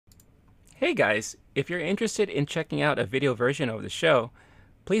Hey guys, if you're interested in checking out a video version of the show,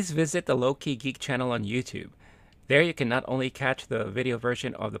 please visit the Low Key Geek channel on YouTube. There you can not only catch the video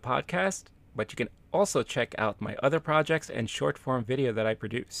version of the podcast, but you can also check out my other projects and short form video that I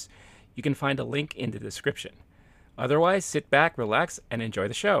produce. You can find a link in the description. Otherwise, sit back, relax, and enjoy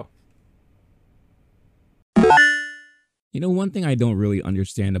the show. One thing I don't really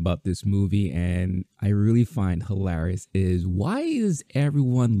understand about this movie and I really find hilarious is why does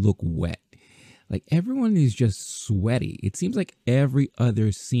everyone look wet? Like everyone is just sweaty. It seems like every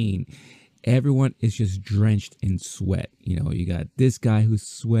other scene, everyone is just drenched in sweat. You got this guy who's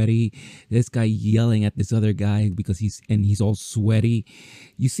sweaty, this guy yelling at this other guy because he's all sweaty.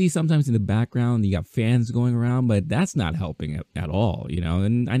 You see sometimes in the background, you got fans going around, but that's not helping at all,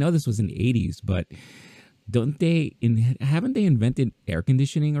 And I know this was in the 80s, but haven't they invented air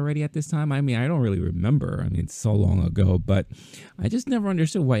conditioning already at this time? I mean, I don't really remember. I mean, it's so long ago, but I just never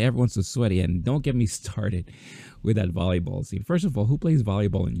understood why everyone's so sweaty. And don't get me started with that volleyball scene. First of all, who plays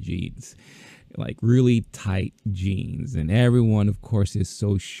volleyball in jeans? Like really tight jeans, and everyone of course is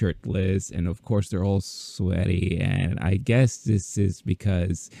so shirtless, and of course they're all sweaty, and I guess this is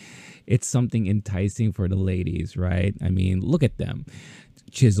because it's something enticing for the ladies, right? I mean, look at them,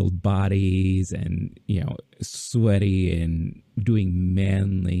 chiseled bodies and sweaty and doing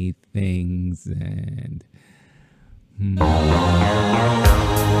manly things and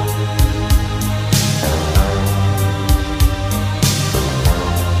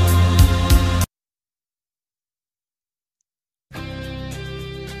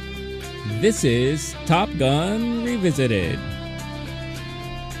This is Top Gun Revisited.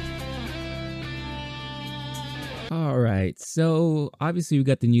 All right, so obviously we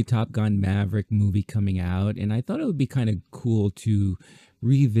got the new Top Gun Maverick movie coming out, and I thought it would be kind of cool to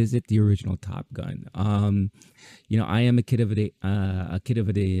revisit the original Top Gun. I am a kid of the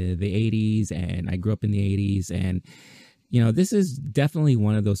 '80s, and I grew up in the '80s, and this is definitely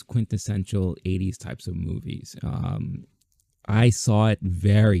one of those quintessential '80s types of movies. I saw it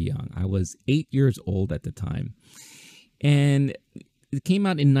very young. I was 8 years old at the time, and it came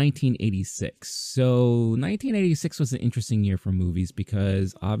out in 1986. So 1986 was an interesting year for movies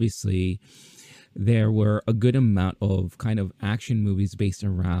because obviously there were a good amount of kind of action movies based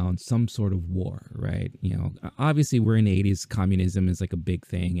around some sort of war, right? Obviously we're in the 80s, communism is like a big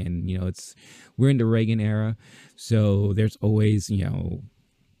thing, and we're in the Reagan era. So there's always,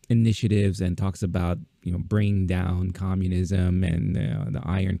 initiatives and talks about bringing down communism and the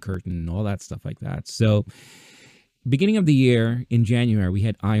Iron Curtain and all that stuff like that. So beginning of the year in January, we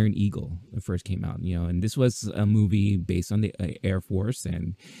had Iron Eagle that first came out, and this was a movie based on the Air Force,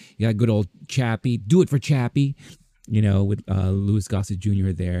 and you got good old Chappie, do it for Chappie, with Louis Gossett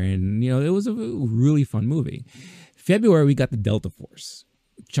Jr. there, and it was a really fun movie. February, we got the Delta Force,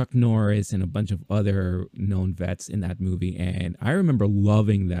 Chuck Norris and a bunch of other known vets in that movie, and I remember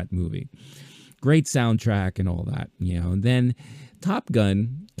loving that movie. Great soundtrack and all that, And then Top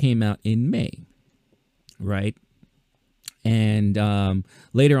Gun came out in May, right? And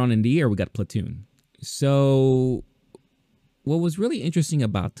later on in the year, we got Platoon. So what was really interesting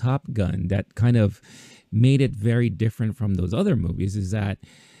about Top Gun that kind of made it very different from those other movies is that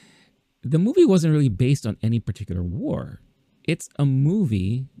the movie wasn't really based on any particular war. It's a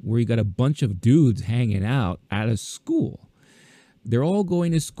movie where you got a bunch of dudes hanging out at a school. They're all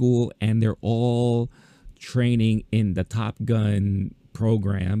going to school and they're all training in the Top Gun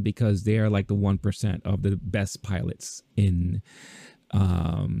program because they are like the 1% of the best pilots in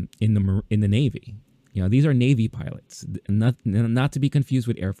the Navy. These are Navy pilots, not to be confused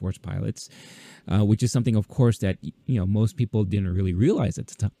with Air Force pilots, which is something, of course, that most people didn't really realize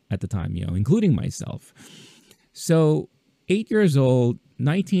at the time, including myself. So 8 years old,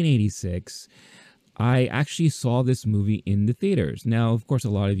 1986. I actually saw this movie in the theaters. Now, of course, a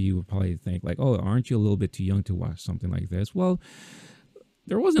lot of you would probably think like, "Oh, aren't you a little bit too young to watch something like this?" Well,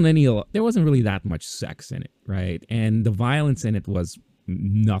 there wasn't really that much sex in it, right? And the violence in it was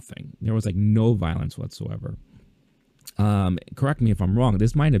nothing. There was like no violence whatsoever. Correct me if I'm wrong.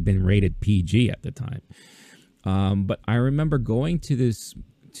 This might have been rated PG at the time. But I remember going to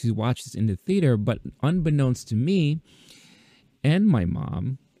watch this in the theater, but unbeknownst to me and my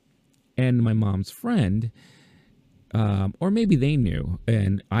mom and my mom's friend, or maybe they knew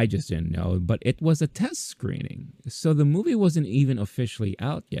and I just didn't know, but it was a test screening. So the movie wasn't even officially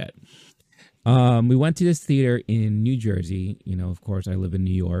out yet. We went to this theater in New Jersey. Of course, I live in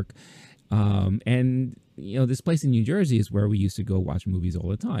New York. And this place in New Jersey is where we used to go watch movies all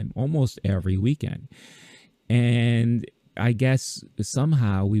the time, almost every weekend. And I guess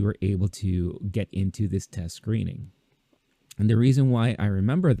somehow we were able to get into this test screening. And the reason why I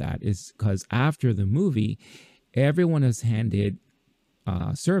remember that is because after the movie, everyone was handed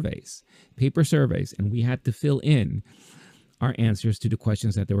surveys, paper surveys, and we had to fill in our answers to the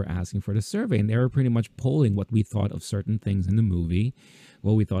questions that they were asking for the survey. And they were pretty much polling what we thought of certain things in the movie,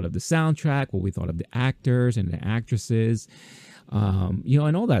 what we thought of the soundtrack, what we thought of the actors and the actresses,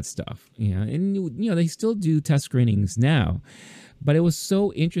 and all that stuff. And they still do test screenings now. But it was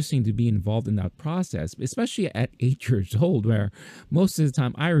so interesting to be involved in that process, especially at 8 years old, where most of the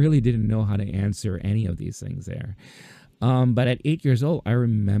time I really didn't know how to answer any of these things there. But at 8 years old, I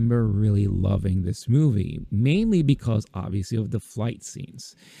remember really loving this movie, mainly because obviously of the flight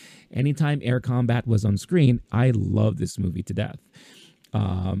scenes. Anytime air combat was on screen, I loved this movie to death.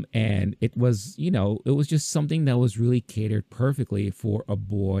 And it was, it was just something that was really catered perfectly for a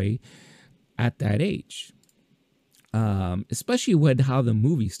boy at that age. Especially with how the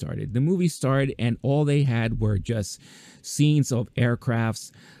movie started. The movie started and all they had were just scenes of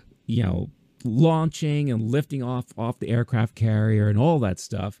aircrafts, launching and lifting off the aircraft carrier and all that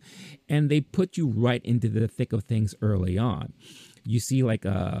stuff. And they put you right into the thick of things early on. You see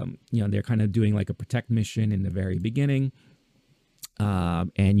they're kind of doing like a protect mission in the very beginning.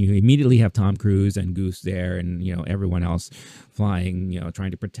 And you immediately have Tom Cruise and Goose there and, everyone else flying,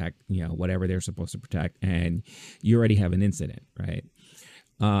 trying to protect, whatever they're supposed to protect. And you already have an incident, right?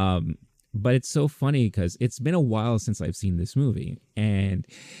 But it's so funny because it's been a while since I've seen this movie. And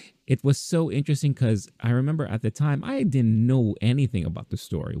it was so interesting because I remember at the time, I didn't know anything about the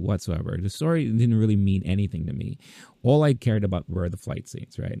story whatsoever. The story didn't really mean anything to me. All I cared about were the flight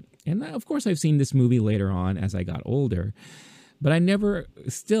scenes, right? And of course, I've seen this movie later on as I got older. But I never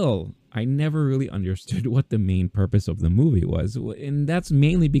really understood what the main purpose of the movie was. And that's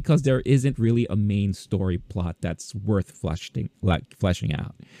mainly because there isn't really a main story plot that's worth fleshing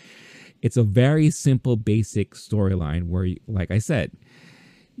out. It's a very simple, basic storyline where, like I said,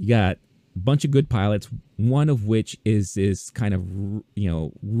 you got a bunch of good pilots, one of which is this kind of,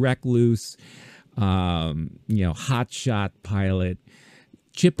 recluse, hotshot pilot,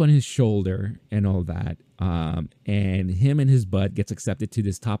 chip on his shoulder and all that. And him and his bud gets accepted to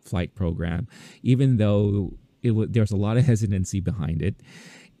this top flight program, even though there's a lot of hesitancy behind it.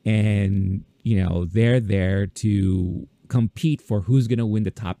 And, they're there to compete for who's going to win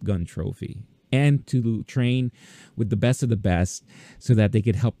the Top Gun trophy and to train with the best of the best so that they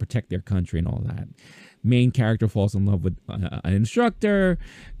could help protect their country and all that. Main character falls in love with an instructor.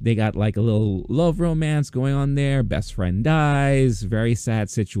 They got like a little love romance going on there. Best friend dies. Very sad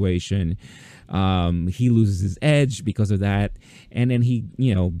situation. He loses his edge because of that. And then he,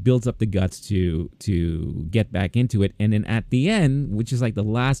 builds up the guts to get back into it. And then at the end, which is like the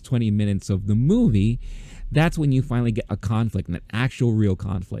last 20 minutes of the movie, that's when you finally get a conflict, an actual real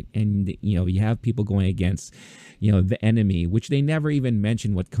conflict. And, you have people going against, the enemy, which they never even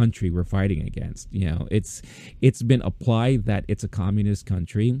mention what country we're fighting against. It's been applied that it's a communist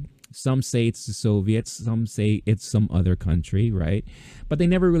country. Some say it's the Soviets. Some say it's some other country, right? But they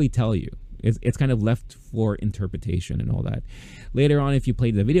never really tell you. It's kind of left for interpretation and all that. Later on, if you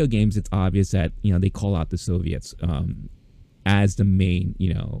play the video games, it's obvious that, they call out the Soviets as the main,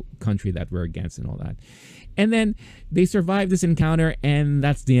 country that we're against and all that. And then they survive this encounter, and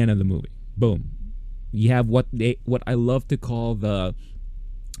that's the end of the movie. Boom. You have what I love to call the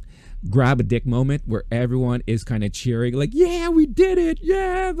grab a dick moment, where everyone is kind of cheering, like, yeah, we did it,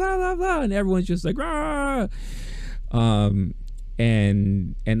 yeah, blah blah blah, and everyone's just like, rah.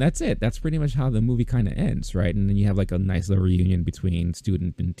 And that's it. That's pretty much how the movie kind of ends, right? And then you have like a nice little reunion between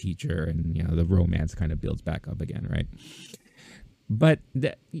student and teacher, and the romance kind of builds back up again, right? But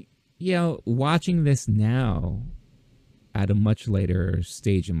watching this now at a much later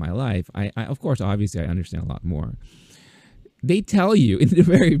stage in my life, I of course, obviously, I understand a lot more. They tell you in the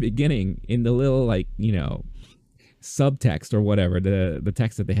very beginning, in the little subtext or whatever, the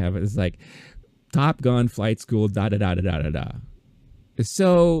text that they have is like, Top Gun flight school, da da da da da da da.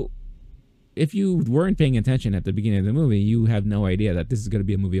 So if you weren't paying attention at the beginning of the movie, you have no idea that this is going to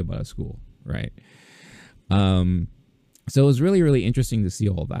be a movie about a school, right? So it was really, really interesting to see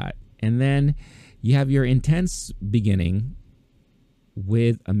all that. And then you have your intense beginning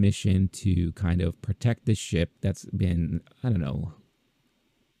with a mission to kind of protect the ship that's been,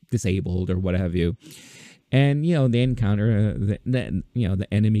 disabled or what have you. And, they encounter the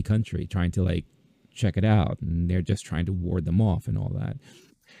enemy country trying to check it out, and they're just trying to ward them off and all that.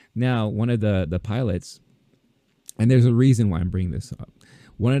 Now, one of the pilots, and there's a reason why I'm bringing this up.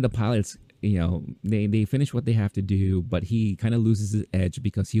 One of the pilots, they finish what they have to do, but he kind of loses his edge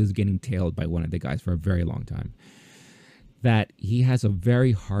because he was getting tailed by one of the guys for a very long time. That he has a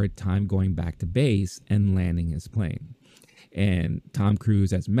very hard time going back to base and landing his plane. And Tom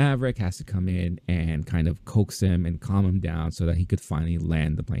Cruise as Maverick has to come in and kind of coax him and calm him down so that he could finally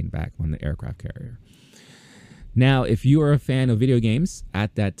land the plane back on the aircraft carrier. Now, if you are a fan of video games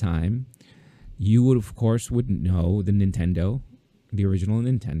at that time, you would, of course, would know the Nintendo, the original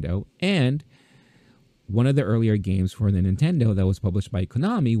Nintendo, and one of the earlier games for the Nintendo that was published by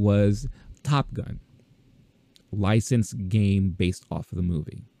Konami was Top Gun, licensed game based off of the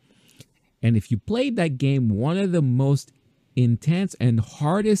movie. And if you played that game, one of the most intense and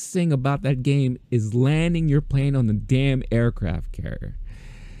hardest thing about that game is landing your plane on the damn aircraft carrier.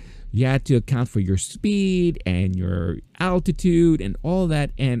 You had to account for your speed and your altitude and all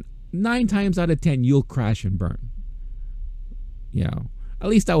that, and 9 times out of 10 you'll crash and burn. You know, at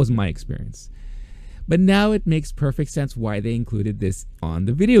least that was my experience. But now it makes perfect sense why they included this on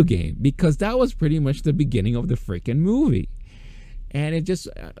the video game, because that was pretty much the beginning of the freaking movie. And it just,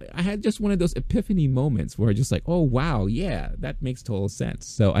 I had just one of those epiphany moments where just like, oh, wow, yeah, that makes total sense.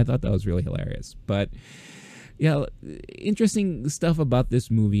 So I thought that was really hilarious. But, yeah, interesting stuff about this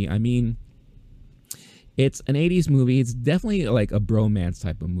movie. I mean, it's an 80s movie. It's definitely like a bromance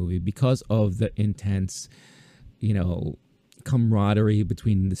type of movie because of the intense, you know, camaraderie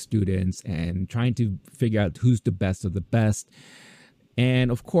between the students and trying to figure out who's the best of the best.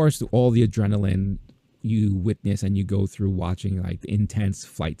 And, of course, all the adrenaline you witness and you go through watching like the intense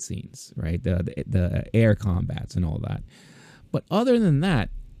flight scenes, right? The air combats and all that. But other than that,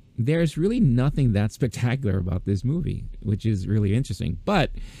 there's really nothing that spectacular about this movie, which is really interesting. But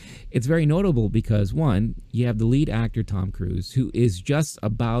it's very notable because, one, you have the lead actor, Tom Cruise, who is just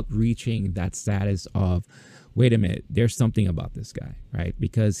about reaching that status of, wait a minute, there's something about this guy, right?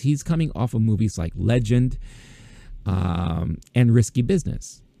 Because he's coming off of movies like Legend and Risky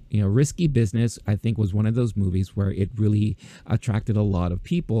Business. You know, Risky Business, I think, was one of those movies where it really attracted a lot of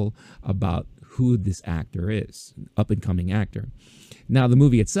people about who this actor is, up-and-coming actor. Now, the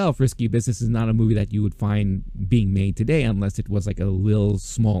movie itself, Risky Business, is not a movie that you would find being made today unless it was like a little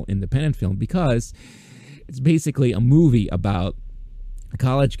small independent film, because it's basically a movie about a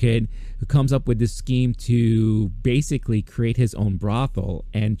college kid who comes up with this scheme to basically create his own brothel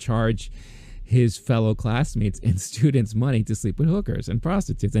and charge his fellow classmates and students money to sleep with hookers and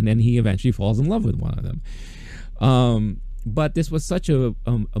prostitutes, and then he eventually falls in love with one of them. But this was such a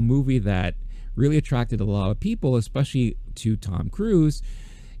movie that really attracted a lot of people, especially to Tom Cruise,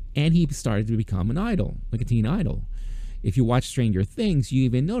 and he started to become an idol, like a teen idol. If you watch Stranger Things, you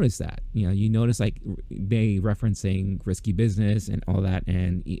even notice that. You know, you notice like they referencing Risky Business and all that,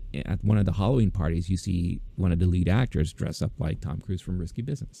 and at one of the Halloween parties, you see one of the lead actors dress up like Tom Cruise from Risky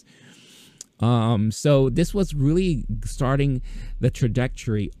Business. So this was really starting the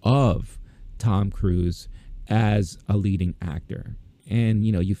trajectory of Tom Cruise as a leading actor. And,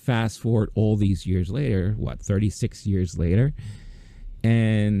 you know, you fast forward all these years later, 36 years later,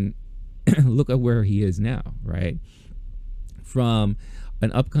 and look at where he is now, right? From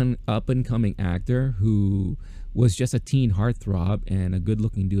an up-and-coming actor who was just a teen heartthrob and a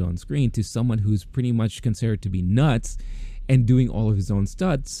good-looking dude on screen to someone who's pretty much considered to be nuts and doing all of his own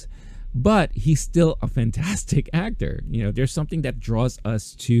stunts. But he's still a fantastic actor. You know, there's something that draws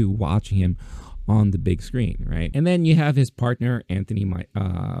us to watching him on the big screen, right? And then you have his partner,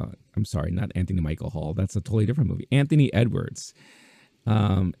 I'm sorry, not Anthony Michael Hall. That's a totally different movie. Anthony Edwards.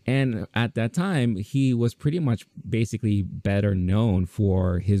 And at that time, he was pretty much basically better known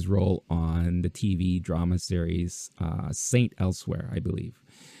for his role on the TV drama series Saint Elsewhere, I believe.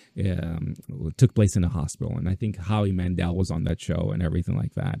 It took place in a hospital, and I think Howie Mandel was on that show and everything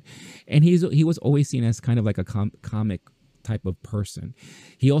like that. And he was always seen as kind of like a comic type of person.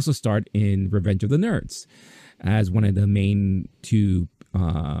 He also starred in Revenge of the Nerds as one of the main two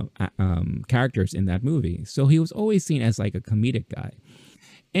characters in that movie. So he was always seen as like a comedic guy.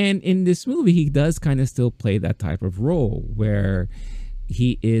 And in this movie, he does kind of still play that type of role where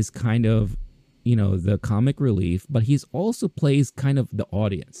he is kind of, you know, the comic relief, but he's also plays kind of the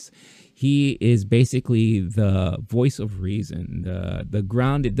audience. He is basically the voice of reason,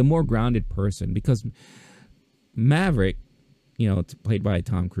 the more grounded person, because Maverick, you know, played by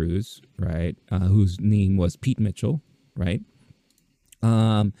Tom Cruise, right, whose name was Pete Mitchell, right?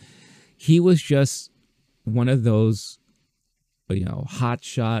 He was just one of those, you know,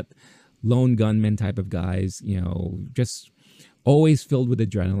 hotshot, lone gunman type of guys, you know, just always filled with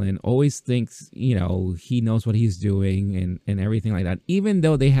adrenaline, always thinks, you know, he knows what he's doing and everything like that. Even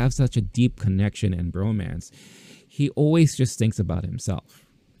though they have such a deep connection and bromance, he always just thinks about himself,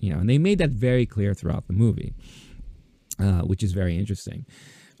 you know, and they made that very clear throughout the movie, which is very interesting.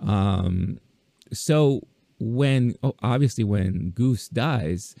 So obviously when Goose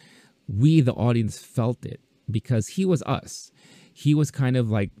dies, we, the audience, felt it. because he was us. He was kind of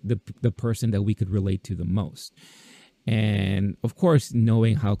like the person that we could relate to the most. And of course,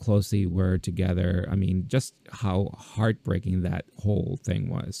 knowing how closely we're together, I mean, just how heartbreaking that whole thing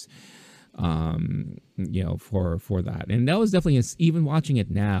was, for that. And that was definitely, even watching it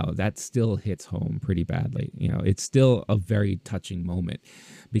now, that still hits home pretty badly. It's still a very touching moment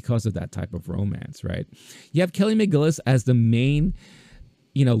because of that type of romance, right? You have Kelly McGillis as the main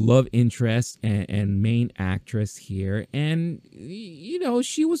love interest and main actress here. And,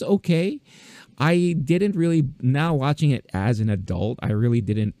 she was okay. I didn't really, now watching it as an adult, I really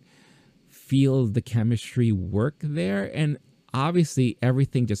didn't feel the chemistry work there. And obviously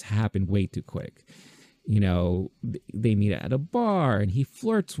everything just happened way too quick. They meet at a bar and he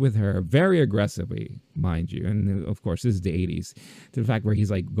flirts with her very aggressively, mind you. And of course, this is the 80s, to the fact where he's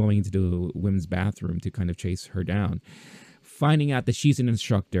like going into the women's bathroom to kind of chase her down, finding out that she's an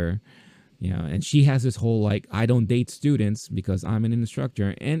instructor, and she has this whole like, I don't date students because I'm an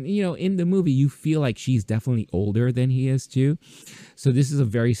instructor. And, in the movie, you feel like she's definitely older than he is too. So this is a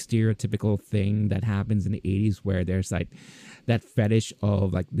very stereotypical thing that happens in the 80s, where there's like that fetish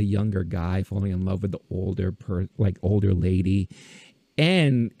of like the younger guy falling in love with the older lady.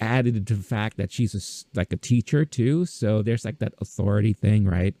 And added to the fact that she's like a teacher too. So there's like that authority thing,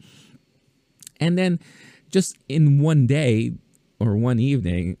 right? And then just in one day or one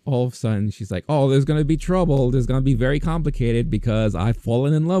evening, all of a sudden she's like, oh, there's going to be trouble. There's going to be very complicated because I've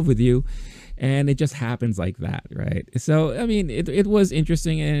fallen in love with you. And it just happens like that, right? So, I mean, it was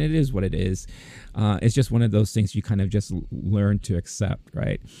interesting, and it is what it is. It's just one of those things you kind of just learn to accept,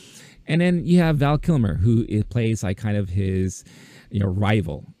 right? And then you have Val Kilmer, who plays like kind of his,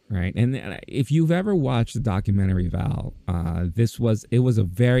 rival, right? And if you've ever watched the documentary Val, it was a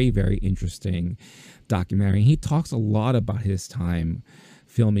very, very interesting documentary. He talks a lot about his time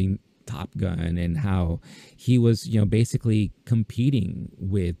filming Top Gun and how he was, basically competing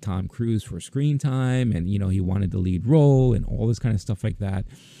with Tom Cruise for screen time, and he wanted the lead role and all this kind of stuff like that.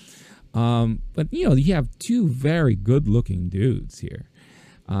 But you have two very good-looking dudes here,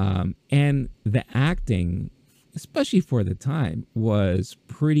 and the acting, especially for the time, was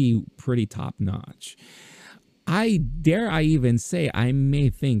pretty top notch. I even say I may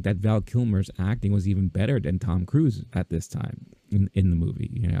think that Val Kilmer's acting was even better than Tom Cruise at this time in the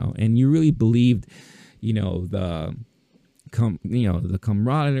movie, and you really believed, the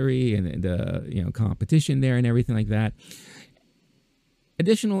camaraderie and the competition there and everything like that.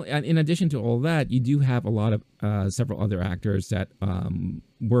 In addition to all that, you do have a lot of several other actors that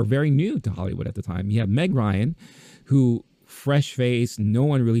were very new to Hollywood at the time. You have Meg Ryan, who, fresh face, no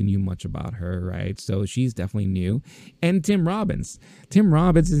one really knew much about her, right? So she's definitely new. And Tim Robbins. Tim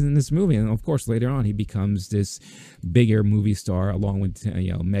Robbins is in this movie, and of course later on he becomes this bigger movie star, along with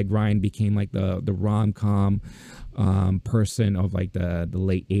Meg Ryan became like the rom-com person of like the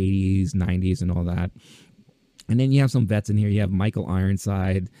late 80s, 90s and all that. And then you have some vets in here. You have Michael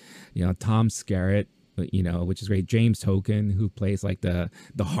Ironside, Tom Skerritt, which is great. James Token, who plays like the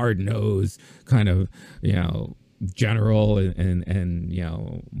hard-nosed kind of, general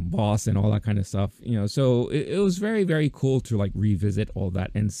and boss and all that kind of stuff. So it was very, very cool to like revisit all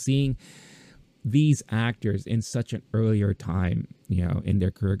that and seeing these actors in such an earlier time, in their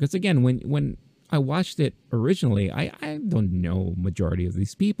career. Because again, when I watched it originally, I don't know majority of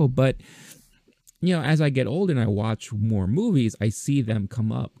these people, but as I get older and I watch more movies, I see them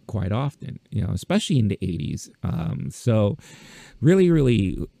come up quite often, especially in the 80s. So really,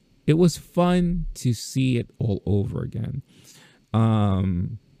 really, it was fun to see it all over again.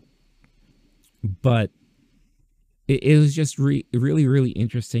 But it was just really, really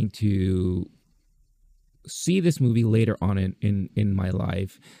interesting to see this movie later on in my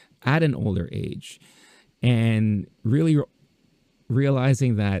life at an older age, and really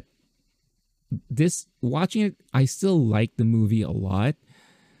realizing that watching it, I still like the movie a lot,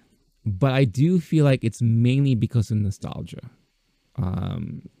 but I do feel like it's mainly because of nostalgia.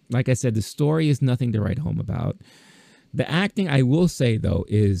 Like I said, the story is nothing to write home about. The acting, I will say though,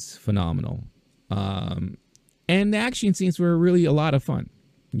 is phenomenal. And the action scenes were really a lot of fun.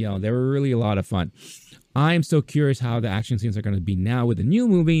 They were really a lot of fun. I'm so curious how the action scenes are going to be now with the new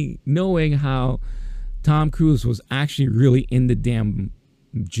movie, knowing how Tom Cruise was actually really in the damn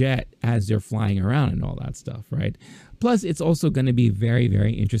jet as they're flying around and all that stuff, right? Plus, it's also going to be very,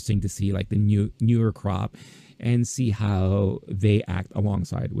 very interesting to see like the newer crop and see how they act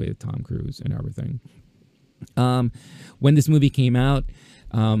alongside with Tom Cruise and everything. When this movie came out,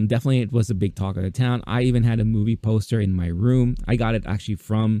 definitely it was a big talk of the town. I even had a movie poster in my room. I got it actually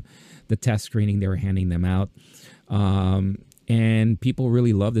from the test screening. They were handing them out. And people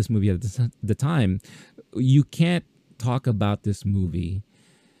really loved this movie at the time. you can't talk about this movie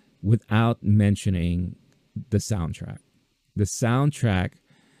without mentioning the soundtrack. The soundtrack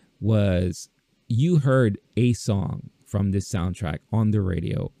was, you heard a song from this soundtrack on the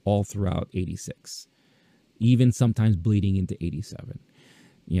radio all throughout 86, even sometimes bleeding into 87.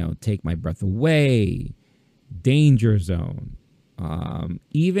 You know, Take My Breath Away, Danger Zone,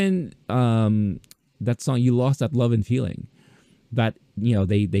 even that song, You Lost That Love and Feeling, that, you know,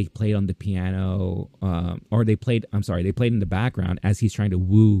 they played on the piano, or they played in the background as he's trying to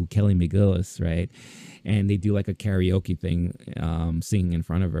woo Kelly McGillis, right? And they do like a karaoke thing, singing in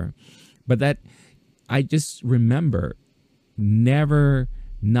front of her. But that, I just remember never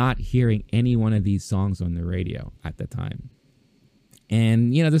not hearing any one of these songs on the radio at the time.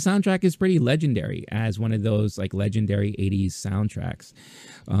 And, you know, the soundtrack is pretty legendary as one of those like legendary 80s soundtracks,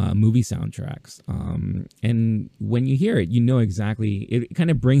 movie soundtracks. And when you hear it, you know exactly, it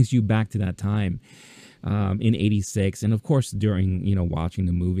kind of brings you back to that time in 86. And of course, during, you know, watching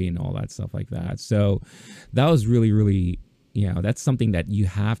the movie and all that stuff like that. So that was really, really, you know, that's something that you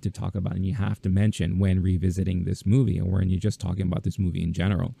have to talk about and you have to mention when revisiting this movie or when you're just talking about this movie in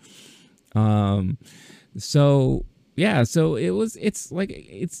general. So it's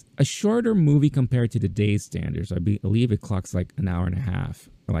a shorter movie compared to today's standards. I believe it clocks like an hour and a half,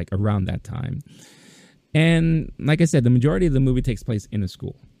 like around that time. And like I said, the majority of the movie takes place in a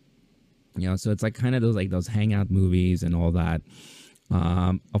school. You know, so it's like kind of those hangout movies and all that.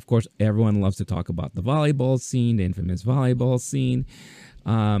 Of course, everyone loves to talk about the volleyball scene, the infamous volleyball scene.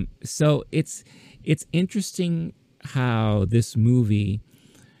 So it's interesting how this movie,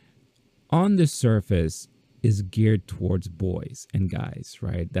 on the surface, is geared towards boys and guys,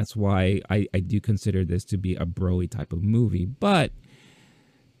 right? That's why I do consider this to be a bro-y type of movie. But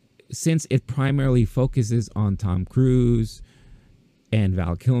since it primarily focuses on Tom Cruise and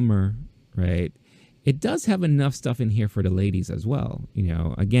Val Kilmer, right, it does have enough stuff in here for the ladies as well. You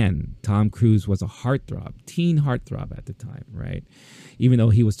know, again, Tom Cruise was a heartthrob, teen heartthrob at the time, right? Even though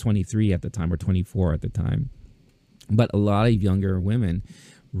he was 23 at the time or 24 at the time. But a lot of younger women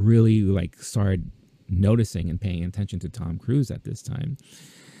really like started noticing and paying attention to Tom Cruise at this time.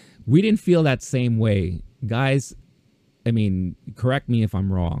 We didn't feel that same way, guys. I mean, correct me if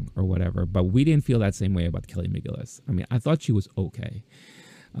I'm wrong or whatever, but we didn't feel that same way about Kelly McGillis. I mean, I thought she was okay.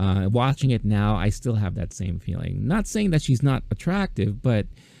 Watching it now, I still have that same feeling. Not saying that she's not attractive, but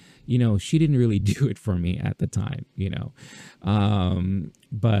you know, she didn't really do it for me at the time, you know.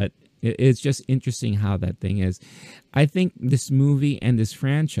 But it's just interesting how that thing is. I think this movie and this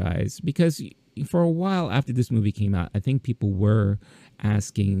franchise, because for a while after this movie came out, I think people were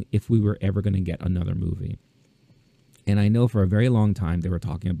asking if we were ever going to get another movie. And I know for a very long time they were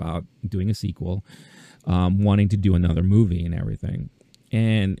talking about doing a sequel, wanting to do another movie and everything.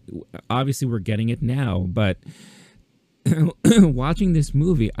 And obviously we're getting it now, but watching this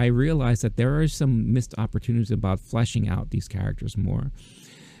movie, I realized that there are some missed opportunities about fleshing out these characters more.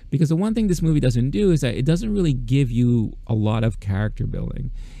 Because the one thing this movie doesn't do is that it doesn't really give you a lot of character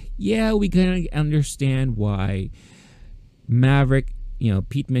building. Yeah, we kind of understand why Maverick, you know,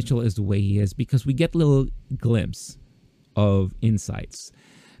 Pete Mitchell is the way he is, because we get little glimpse of insights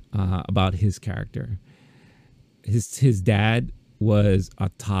about his character. His dad was a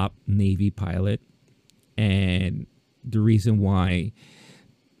top Navy pilot, and the reason why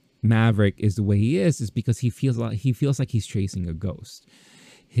Maverick is the way he is because he feels like he's chasing a ghost.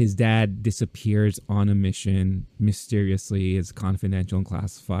 His dad disappears on a mission mysteriously. It's confidential and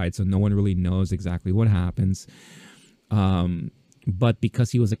classified, so no one really knows exactly what happens. But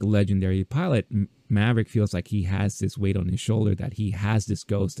because he was like a legendary pilot, Maverick feels like he has this weight on his shoulder, that he has this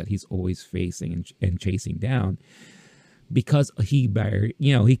ghost that he's always facing and chasing down, because he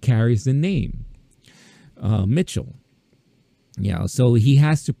carries the name Mitchell. You know, so he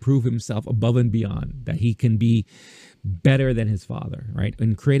has to prove himself above and beyond, that he can be better than his father, right?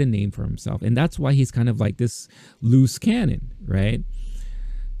 And create a name for himself. And that's why he's kind of like this loose cannon, right?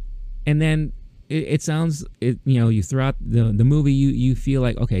 And then it sounds, you throughout the movie, you feel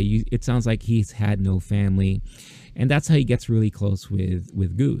like, okay, it sounds like he's had no family. And that's how he gets really close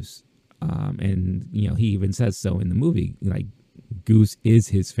with Goose. And, you know, he even says so in the movie, like Goose is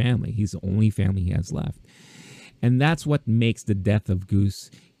his family. He's the only family he has left. And that's what makes the death of Goose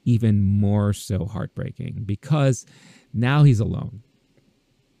even more so heartbreaking, because now he's alone.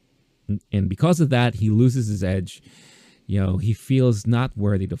 And because of that, he loses his edge. You know, he feels not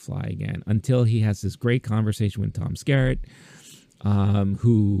worthy to fly again until he has this great conversation with Tom Skerritt,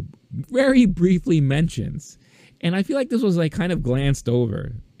 who very briefly mentions, and I feel like this was like kind of glanced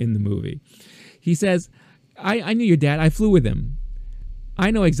over in the movie. He says, I knew your dad. I flew with him.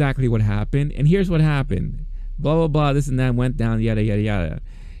 I know exactly what happened, and here's what happened. Blah, blah, blah, this and that went down, yada, yada, yada.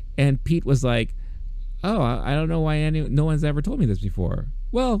 And Pete was like, oh, I don't know why no one's ever told me this before.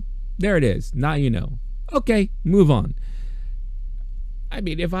 Well, there it is. Now you know. Okay, move on. I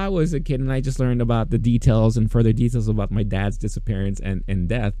mean, if I was a kid and I just learned about the details and further details about my dad's disappearance and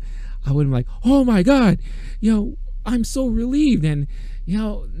death, I would be like, oh my God, I'm so relieved. And,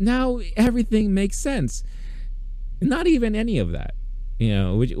 now everything makes sense. Not even any of that,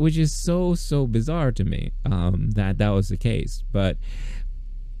 which is so bizarre to me, that was the case. But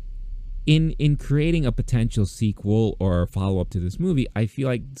in creating a potential sequel or follow-up to this movie, I feel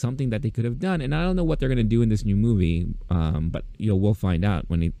like something that they could have done, and I don't know what they're going to do in this new movie, but we'll find out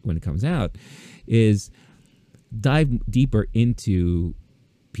when it comes out, is dive deeper into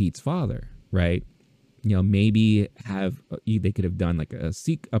Pete's father, right? Maybe they could have done like a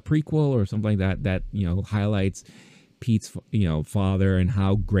prequel or something like that highlights Pete's father and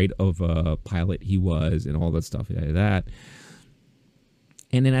how great of a pilot he was and all that stuff like that.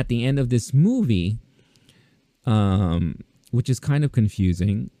 And then at the end of this movie, which is kind of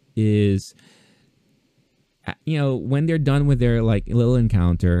confusing, is, when they're done with their like little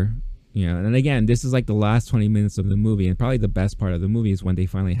encounter, and again, this is like the last 20 minutes of the movie, and probably the best part of the movie is when they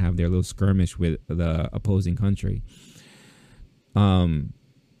finally have their little skirmish with the opposing country.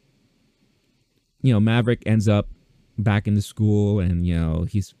 Maverick ends up back in the school, and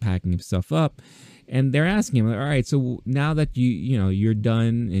he's packing himself up. And they're asking him, all right, so now that you're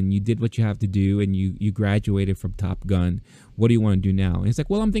done and you did what you have to do and you graduated from Top Gun, what do you want to do now? And he's like,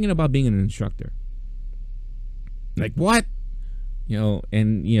 well, I'm thinking about being an instructor. Like, what?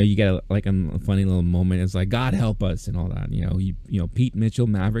 And you get a funny little moment. It's like, God help us and all that. Pete Mitchell,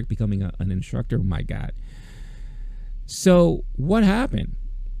 Maverick becoming an instructor. Oh my God. So what happened?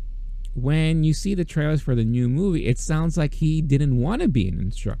 When you see the trailers for the new movie, it sounds like he didn't want to be an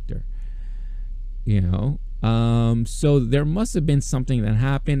instructor. So there must have been something that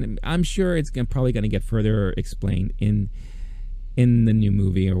happened. I'm sure it's probably going to get further explained in the new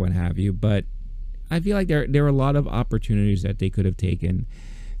movie or what have you. But I feel like there are a lot of opportunities that they could have taken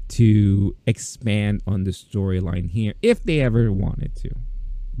to expand on the storyline here if they ever wanted to.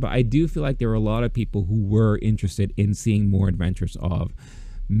 But I do feel like there were a lot of people who were interested in seeing more adventures of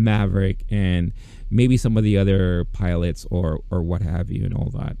Maverick and maybe some of the other pilots or what have you and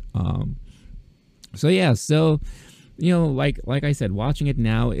all that. Like I said, watching it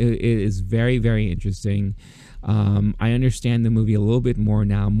now it is very, very interesting. I understand the movie a little bit more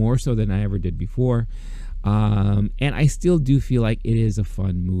now, more so than I ever did before. And I still do feel like it is a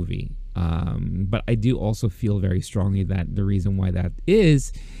fun movie. But I do also feel very strongly that the reason why that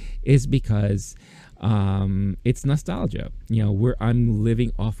is because it's nostalgia. I'm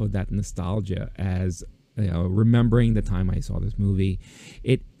living off of that nostalgia as remembering the time I saw this movie.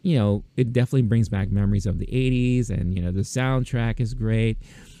 It definitely brings back memories of the 80s, and the soundtrack is great.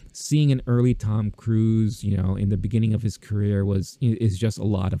 Seeing an early Tom Cruise, in the beginning of his career is just a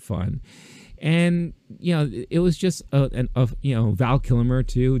lot of fun. And it was just Val Kilmer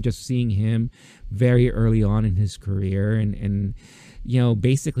too, just seeing him very early on in his career, and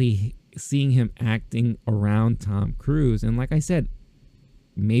basically seeing him acting around Tom Cruise. And like I said,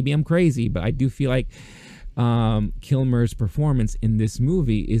 maybe I'm crazy, but I do feel like Kilmer's performance in this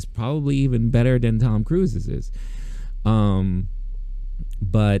movie is probably even better than Tom Cruise's is.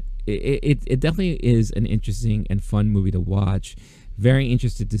 But it definitely is an interesting and fun movie to watch. Very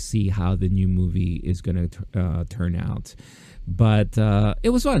interested to see how the new movie is going to turn out. But it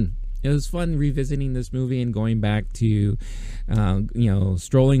was fun. It was fun revisiting this movie and going back to,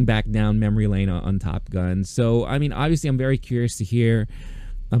 strolling back down memory lane on Top Gun. So, I mean, obviously, I'm very curious to hear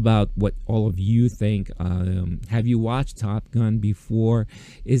about what all of you think. Have you watched Top Gun before?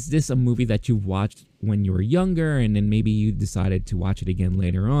 Is this a movie that you watched when you were younger and then maybe you decided to watch it again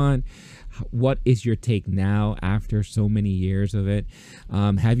later on? What is your take now after so many years of it?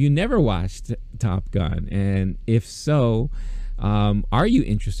 Have you never watched Top Gun? And if so, are you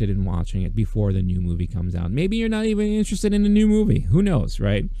interested in watching it before the new movie comes out? Maybe you're not even interested in the new movie. Who knows,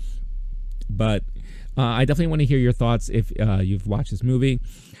 right? But I definitely want to hear your thoughts if you've watched this movie.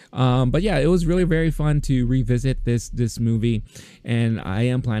 But yeah, it was really very fun to revisit this movie, and I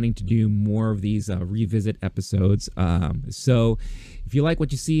am planning to do more of these revisit episodes. So if you like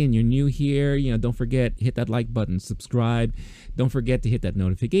what you see and you're new here, don't forget, hit that like button, subscribe. Don't forget to hit that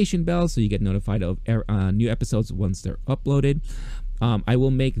notification bell so you get notified of new episodes once they're uploaded. I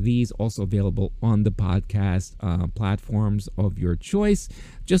will make these also available on the podcast platforms of your choice.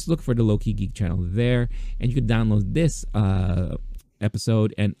 Just look for the Low Key Geek channel there, and you can download this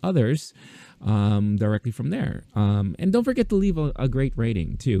episode and others directly from there. And don't forget to leave a great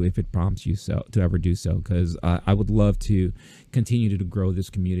rating too, if it prompts you so to ever do so, because I would love to continue to grow this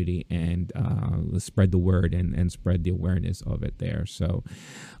community and spread the word and spread the awareness of it there. So,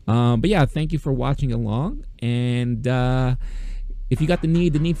 but yeah, thank you for watching along. And if you got the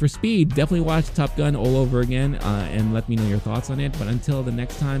need for speed, definitely watch Top Gun all over again and let me know your thoughts on it. But until the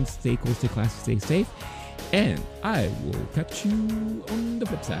next time, stay cool, stay classy, stay safe. And I will catch you on the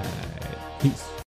flip side. Peace.